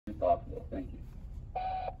possible. Thank you.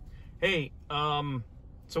 Hey,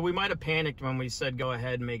 so we might have panicked when we said go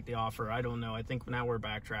ahead and make the offer. I don't know. I think now we're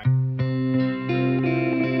backtracking.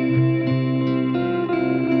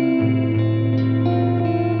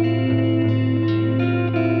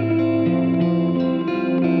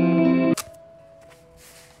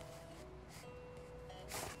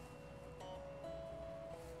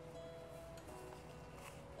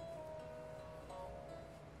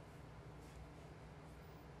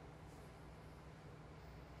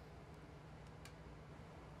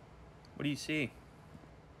 What do you see?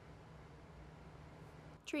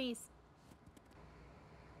 Trees.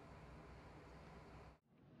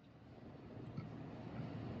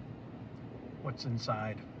 What's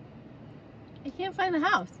inside? I can't find the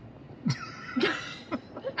house.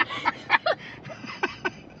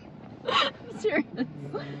 I'm serious.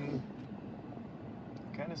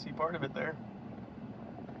 Kind of see part of it there.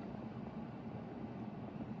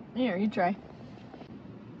 Here, you try.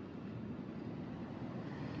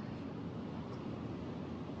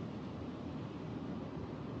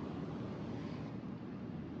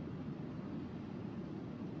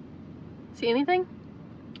 See anything?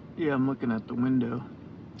 Yeah, I'm looking at the window.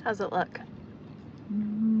 How's it look?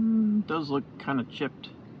 It does look kind of chipped.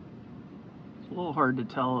 It's a little hard to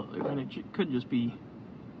tell. I mean, it could just be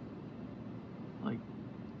like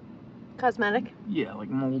Cosmetic? Yeah, like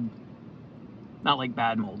mold. Not like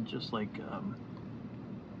bad mold, just like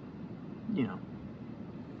you know,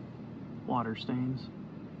 water stains.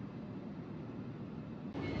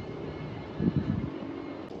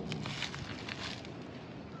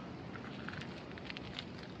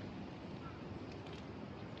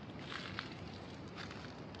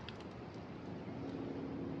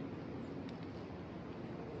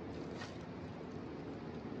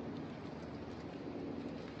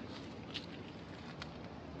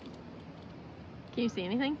 Can you see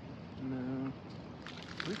anything? No.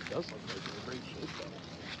 It does look like it's in great shape though.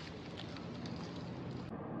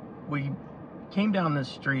 We came down this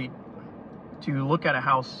street to look at a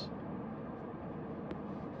house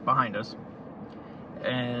behind us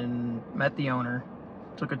and met the owner,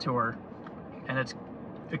 took a tour, and it's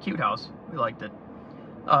a cute house. We liked it.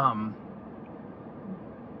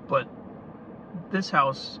 But this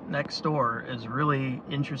house next door is really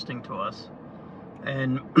interesting to us,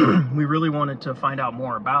 and we really wanted to find out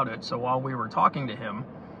more about it. So while we were talking to him,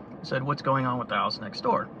 I said, what's going on with the house next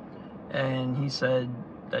door? And he said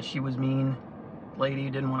that she was mean lady,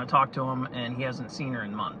 didn't want to talk to him, and he hasn't seen her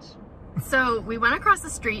in months. So we went across the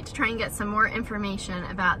street to try and get some more information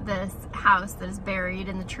about this house that is buried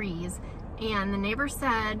in the trees, and the neighbor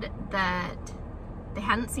said that they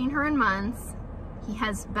hadn't seen her in months. He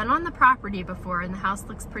has been on the property before and the house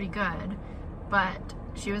looks pretty good, but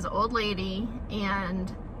she was an old lady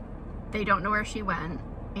and they don't know where she went,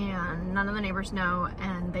 and none of the neighbors know,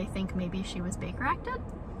 and they think maybe she was Baker acted.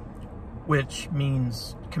 Which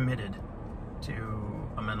means committed to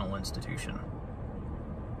a mental institution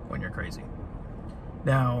when you're crazy.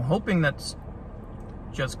 Now, hoping that's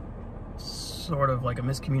just sort of like a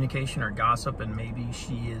miscommunication or gossip, and maybe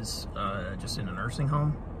she is just in a nursing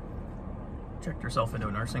home, checked herself into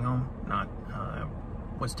a nursing home, not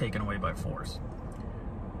was taken away by force.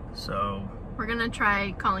 So we're gonna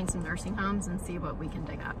try calling some nursing homes and see what we can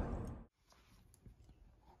dig up.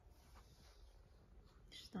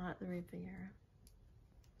 She's not at the Riviera.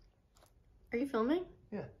 Are you filming?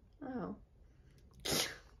 Yeah. Oh.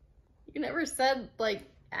 You never said like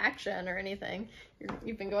action or anything.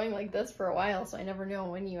 You've been going like this for a while, so I never know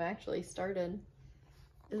when you actually started.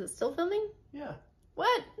 Is it still filming? Yeah.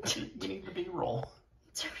 What? We need the B-roll.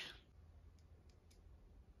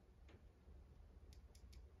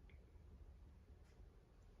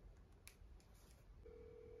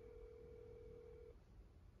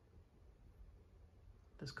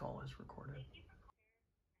 This call is recorded.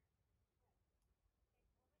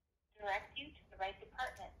 Direct you to the right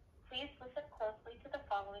department. Please listen closely to the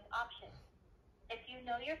following options. If you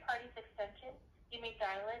know your party's extension, you may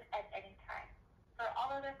dial it at any time. For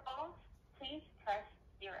all other calls, please press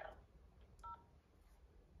 0.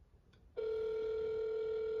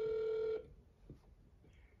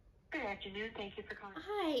 Good afternoon. Thank you for calling.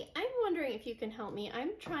 Hi, I'm wondering if you can help me.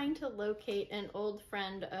 I'm trying to locate an old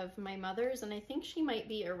friend of my mother's, and I think she might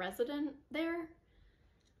be a resident there.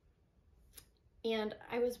 And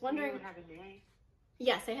I was wondering... Do you have a name?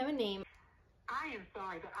 Yes, I have a name. I am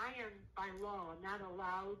sorry, but I am by law not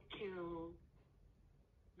allowed to,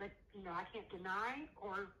 I can't deny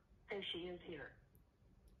or say she is here.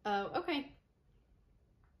 Oh, okay.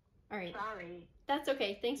 All right. Sorry. That's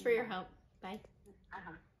okay. Thanks for your help. Bye.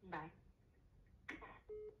 Bye.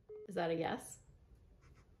 Is that a yes?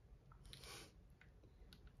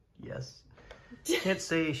 Yes. Can't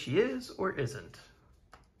say she is or isn't.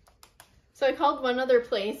 So I called one other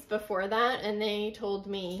place before that, and they told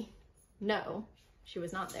me no, she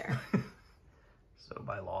was not there. So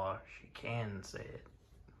by law, she can say it.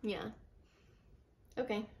 Yeah.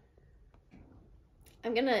 Okay.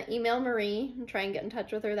 I'm gonna email Marie and try and get in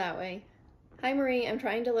touch with her that way. Hi Marie, I'm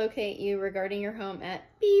trying to locate you regarding your home at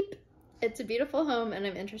beep. It's a beautiful home and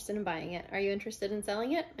I'm interested in buying it. Are you interested in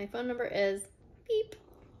selling it? My phone number is beep.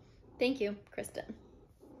 Thank you, Kristen.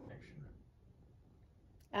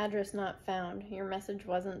 Address not found. Your message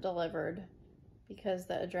wasn't delivered because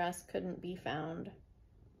the address couldn't be found.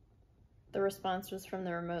 The response was from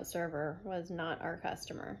the remote server, was not our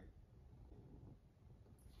customer.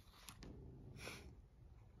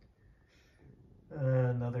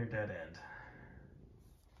 Another dead end.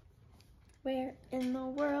 Where in the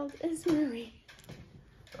world is Marie?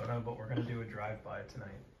 Don't know, but we're gonna do a drive-by tonight.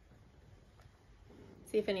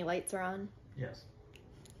 See if any lights are on. Yes.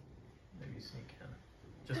 Maybe sneak in.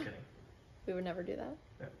 Just kidding. We would never do that.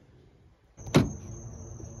 Yeah.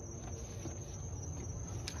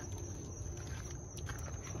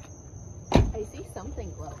 I see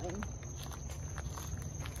something glowing.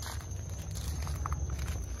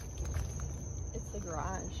 It's the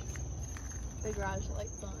garage. The garage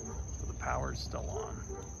light's on. So the power's still on.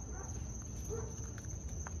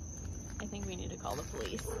 I think we need to call the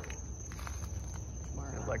police.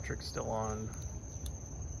 The electric's still on.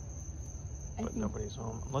 But nobody's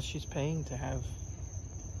home. Unless she's paying to have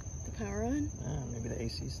the power on? Yeah, maybe the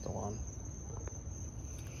AC's still on.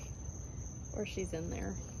 Or she's in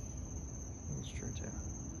there. That's true too.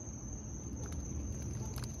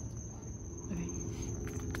 Okay.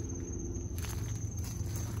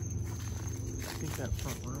 I think that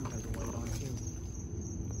front room has a light on too.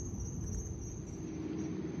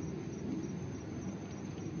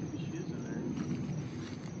 She is in there.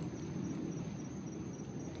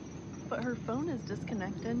 But her phone is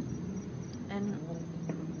disconnected and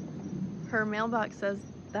her mailbox says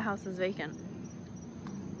the house is vacant.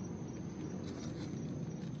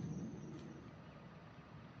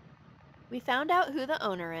 We found out who the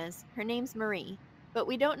owner is. Her name's Marie, but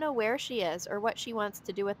we don't know where she is or what she wants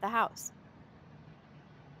to do with the house.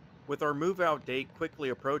 With our move-out date quickly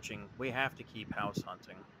approaching, we have to keep house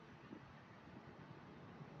hunting.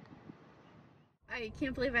 I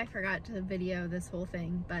can't believe I forgot to video this whole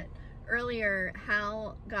thing, but earlier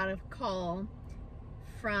Hal got a call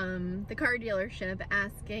from the car dealership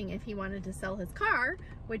asking if he wanted to sell his car,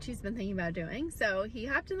 which he's been thinking about doing. So he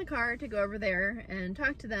hopped in the car to go over there and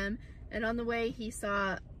talk to them, and on the way he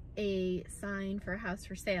saw a sign for a house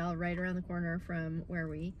for sale right around the corner from where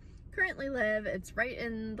we currently live. It's right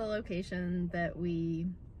in the location that we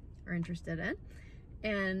are interested in.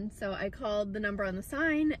 And so I called the number on the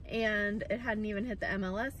sign and it hadn't even hit the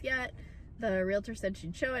MLS yet. The realtor said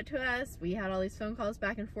she'd show it to us. We had all these phone calls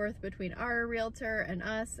back and forth between our realtor and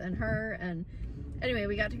us and her, and anyway,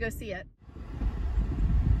 we got to go see it.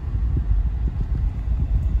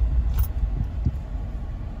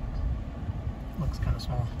 Looks kind of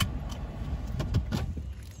small.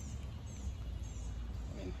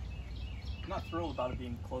 I'm not thrilled about it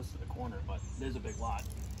being close to the corner, but it is a big lot.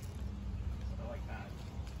 I like that.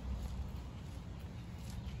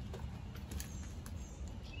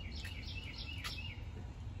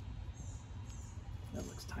 That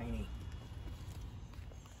looks tiny.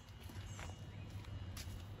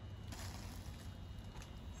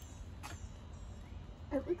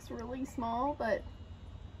 It looks really small, but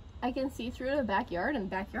I can see through the backyard, and the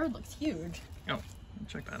backyard looks huge. Oh,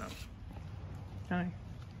 check that out. Hi.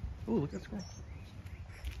 Oh, look at that squirrel.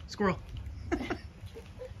 Squirrel.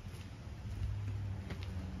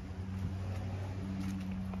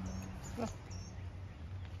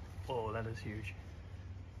 Oh, that is huge.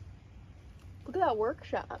 Look at that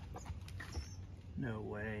workshop. No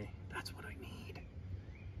way. That's what I need.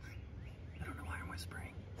 I don't know why I'm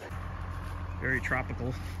whispering. Very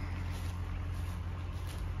tropical.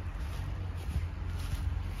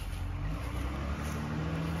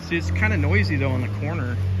 See, it's kind of noisy though in the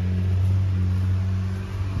corner.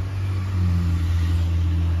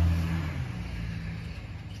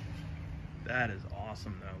 That is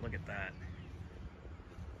awesome though. Look at that.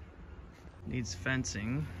 Needs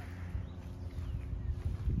fencing.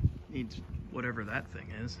 Needs whatever that thing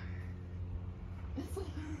is. It's like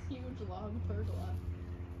a huge log pergola.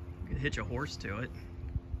 You could hitch a horse to it.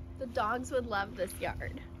 The dogs would love this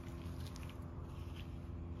yard.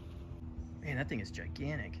 Man, that thing is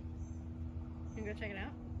gigantic. You can go check it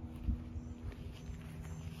out.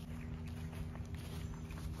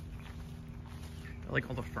 I like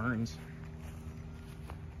all the ferns.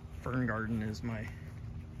 Fern garden is my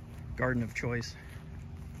garden of choice.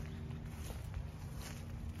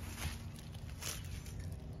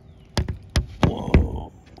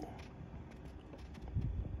 Whoa.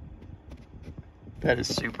 That is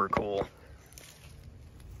super cool.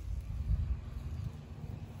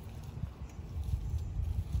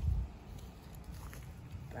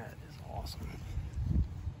 That is awesome.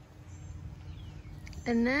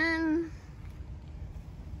 And then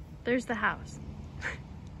there's the house.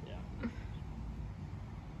 Yeah.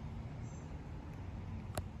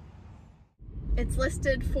 It's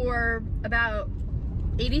listed for about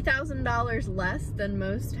 $80,000 less than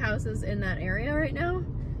most houses in that area right now.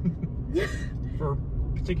 For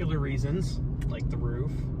particular reasons, like the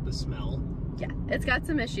roof, the smell. Yeah, it's got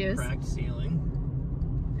some issues. Cracked ceiling,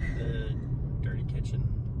 the dirty kitchen.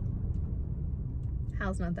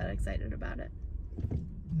 Hal's not that excited about it.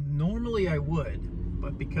 Normally I would,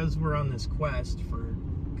 but because we're on this quest for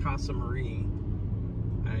Casa Marie,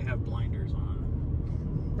 I have blinders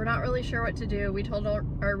on. We're not really sure what to do. We told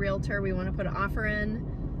our realtor we want to put an offer in.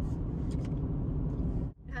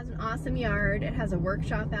 It has an awesome yard. It has a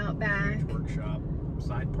workshop out back. Huge workshop,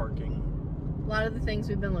 side parking. A lot of the things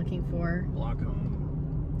we've been looking for. Block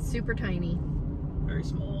home. Super tiny. Very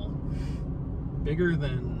small. Bigger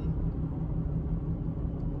than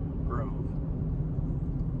Grove.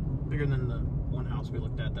 Bigger than the one house we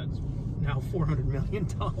looked at that's now $400 million.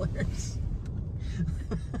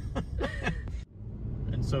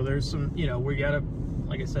 And so there's some, you know, we gotta,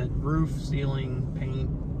 like I said, roof, ceiling, paint,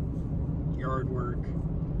 yard work,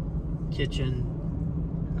 kitchen,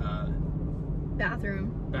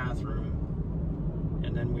 bathroom,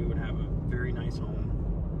 and then we would have a very nice home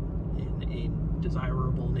in a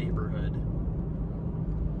desirable neighborhood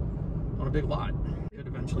on a big lot. Could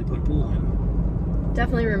eventually put a pool in.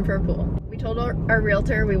 Definitely room for a pool. We told our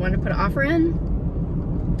realtor we want to put an offer in.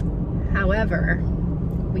 However,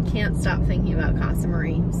 we can't stop thinking about Casa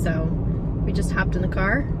Marie, so we just hopped in the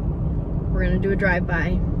car. We're gonna do a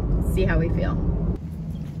drive-by, see how we feel.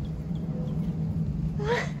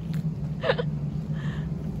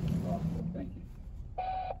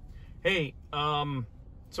 Hey,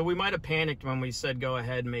 so we might have panicked when we said go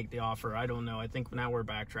ahead and make the offer. I don't know. I think now we're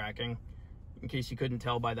backtracking. In case you couldn't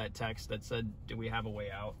tell by that text that said, do we have a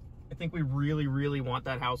way out? I think we really, really want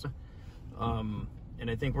that house. And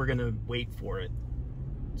I think we're gonna wait for it.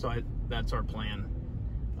 So that's our plan.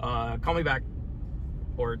 Call me back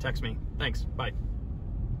or text me. Thanks, bye.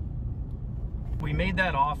 We made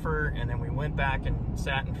that offer and then we went back and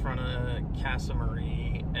sat in front of Casa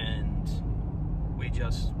Marie, and we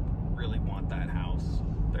just really want that house.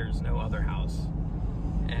 There's no other house.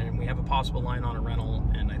 And we have a possible line on a rental,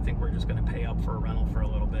 and I think we're just gonna pay up for a rental for a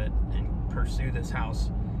little bit and pursue this house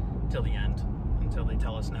till the end, until they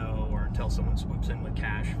tell us no, or until someone swoops in with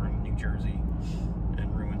cash from New Jersey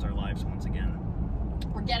and ruins our lives once again.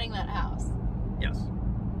 We're getting that house. Yes.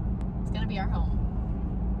 It's gonna be our home.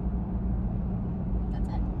 That's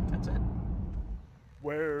it. That's it.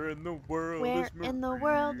 Where in the world Where is Marie? in the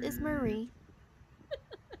world is Marie?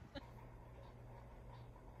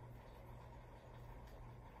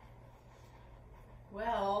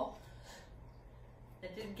 Well, I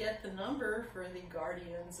did get the number for the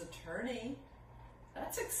guardian's attorney.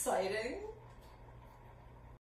 That's exciting.